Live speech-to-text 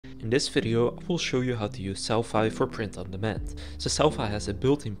In this video, I will show you how to use Sellfy for print on demand. So Sellfy has a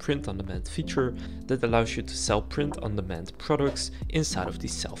built-in print on demand feature that allows you to sell print on demand products inside of the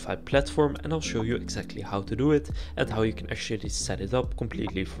Sellfy platform, and I'll show you exactly how to do it and how you can actually set it up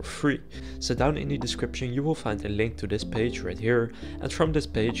completely for free. So down in the description you will find a link to this page right here, and from this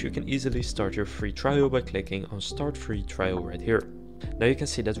page you can easily start your free trial by clicking on Start Free Trial right here. Now you can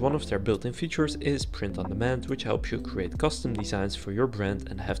see that one of their built-in features is print on demand, which helps you create custom designs for your brand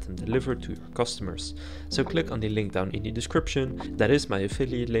and have them delivered to your customers. So click on the link down in the description. That is my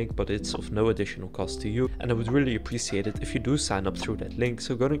affiliate link, but it's of no additional cost to you, and I would really appreciate it if you do sign up through that link.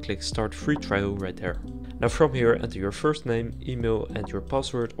 So go and click Start Free Trial right there. Now from here, enter your first name, email and your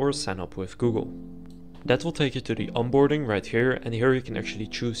password, or sign up with Google. That will take you to the onboarding right here, and here you can actually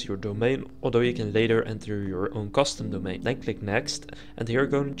choose your domain, although you can later enter your own custom domain. Then click next, and here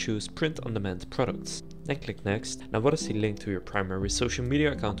go and choose print on demand products. Then click next. Now what is the link to your primary social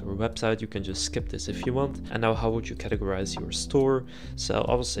media account or website? You can just skip this if you want. And now how would you categorize your store? So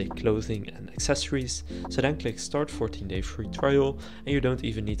I will say clothing and accessories. So then click start 14-day free trial, and you don't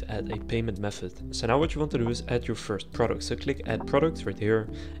even need to add a payment method. So now what you want to do is add your first product. So click add product right here,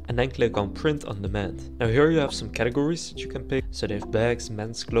 and then click on print on demand. Now here you have some categories that you can pick. So they have bags,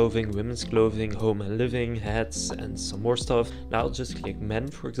 men's clothing, women's clothing, home and living, hats, and some more stuff. Now I'll just click men,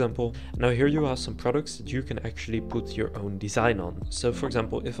 for example. Now here you have some products that you can actually put your own design on. So for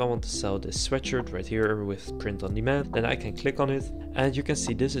example, if I want to sell this sweatshirt right here with print on demand, then I can click on it, and you can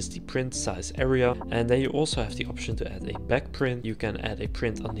see this is the print size area. And then you also have the option to add a back print. You can add a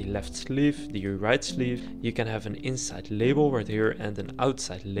print on the left sleeve, the right sleeve. You can have an inside label right here and an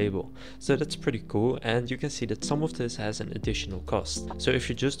outside label. So that's pretty cool, and you can see that some of this has an additional cost. So if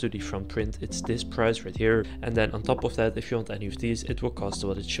you just do the front print, it's this price right here, and then on top of that, if you want any of these, it will cost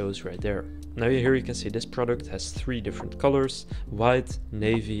what it shows right there. Now here you can see this product has 3 different colors: white,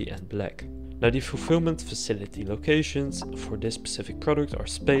 navy and black. Now the fulfillment facility locations for this specific product are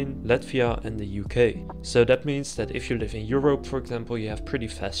Spain, Latvia and the UK. So that means that if you live in Europe, for example, you have pretty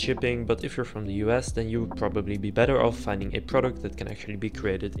fast shipping, but if you're from the US, then you would probably be better off finding a product that can actually be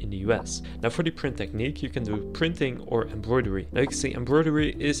created in the US. Now for the print technique, you can do printing or embroidery. Now you can see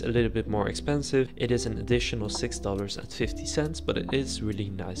embroidery is a little bit more expensive. It is an additional $6.50, but it is really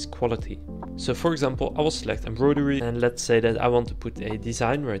nice quality. So for example, I will select embroidery, and let's say that I want to put a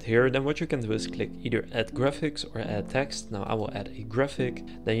design right here. Then what you can do is click either add graphics or add text. Now I will add a graphic,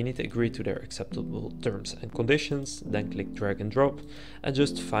 then you need to agree to their acceptable terms and conditions, then click drag and drop and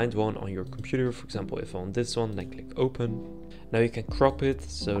just find one on your computer. For example, if I want this one, then click open. Now you can crop it,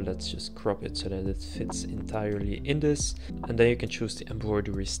 so let's just crop it so that it fits entirely in this, and then you can choose the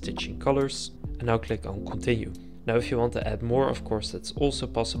embroidery stitching colors, and now click on continue. Now if you want to add more, of course that's also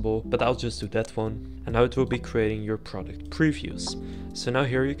possible, but I'll just do that one. And now it will be creating your product previews. So now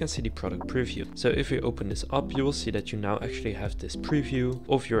here you can see the product preview. So if you open this up, you will see that you now actually have this preview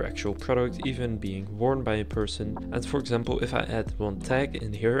of your actual product even being worn by a person. And for example, if I add one tag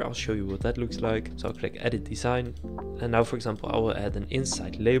in here, I'll show you what that looks like. So I'll click edit design. And now for example, I will add an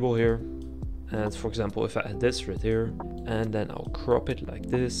inside label here. And for example, if I add this right here, and then I'll crop it like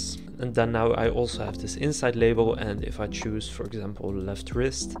this, and then now I also have this inside label. And if I choose, for example, left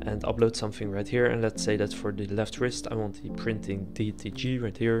wrist and upload something right here, and let's say that for the left wrist I want the printing DTG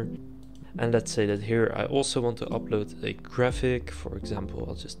right here, and let's say that here I also want to upload a graphic. For example,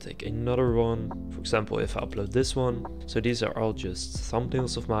 I'll just take another one. For example, if I upload this one. So these are all just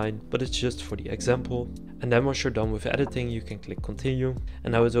thumbnails of mine, but it's just for the example. And then once you're done with editing, you can click continue,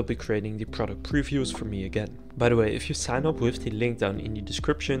 and now it will be creating the product previews for me again. By the way, if you sign up with the link down in the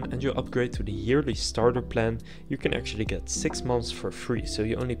description and you upgrade to the yearly starter plan, you can actually get 6 months for free. So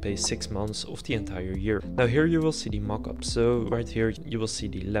you only pay 6 months of the entire year. Now here you will see the mockup. So right here you will see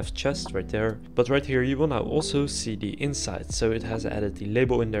the left chest right there, but right here you will now also see the inside. So it has added the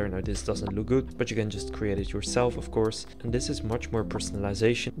label in there. Now this doesn't look good, but you can just create it yourself, of course. And this is much more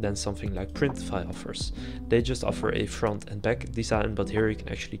personalization than something like Printify offers. They just offer a front and back design, but here you can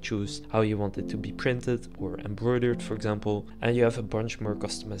actually choose how you want it to be printed or embroidered, for example, and you have a bunch more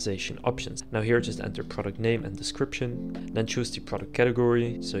customization options. Now here just enter product name and description, then choose the product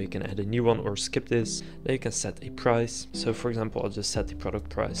category, so you can add a new one or skip this. Then you can set a price. So for example, I'll just set the product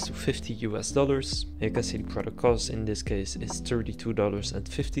price to $50 US. You can see the product cost in this case is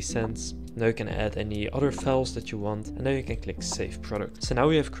 $32.50. Now you can add any other files that you want, and then you can click save product. So now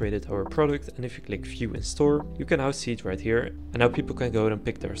we have created our product, and if you click view in store, you can now see it right here, and now people can go and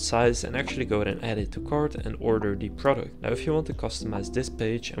pick their size and actually go and add it to cart and order the product. Now if you want to customize this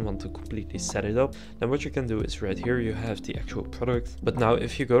page and want to completely set it up, then what you can do is right here you have the actual product. But now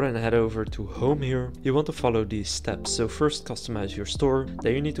if you go and head over to home here, you want to follow these steps. So first customize your store,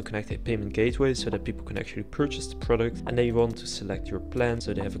 then you need to connect a payment gateway so that people can actually purchase the product, and then you want to select your plan.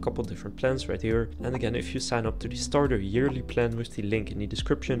 So they have a couple different plans right here, and again if you sign up to the starter yearly plan with the link in the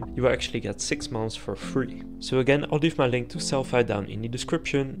description, you will actually get 6 months for free. So again, I'll leave my link to Sellfy down in the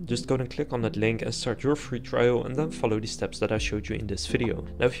description. Just go and click on that link and start your free trial, and then follow the steps that I showed you in this video.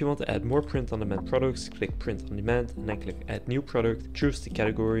 Now if you want to add more print on demand products, click print on demand and then click add new product, choose the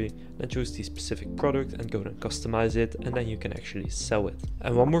category, then choose the specific product and go and customize it, and then you can actually sell it.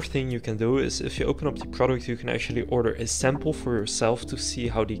 And one more thing you can do is if you open up the product, you can actually order a sample for yourself to see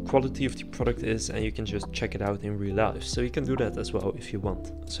how the quality of the product is, and you can just check it out in real life. So you can do that as well if you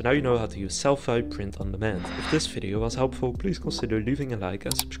want. So now you know how to use Sellfy print on demand. If this video was helpful, please consider leaving a like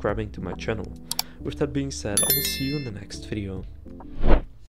and subscribing to my channel. With that being said, I will see you in the next video.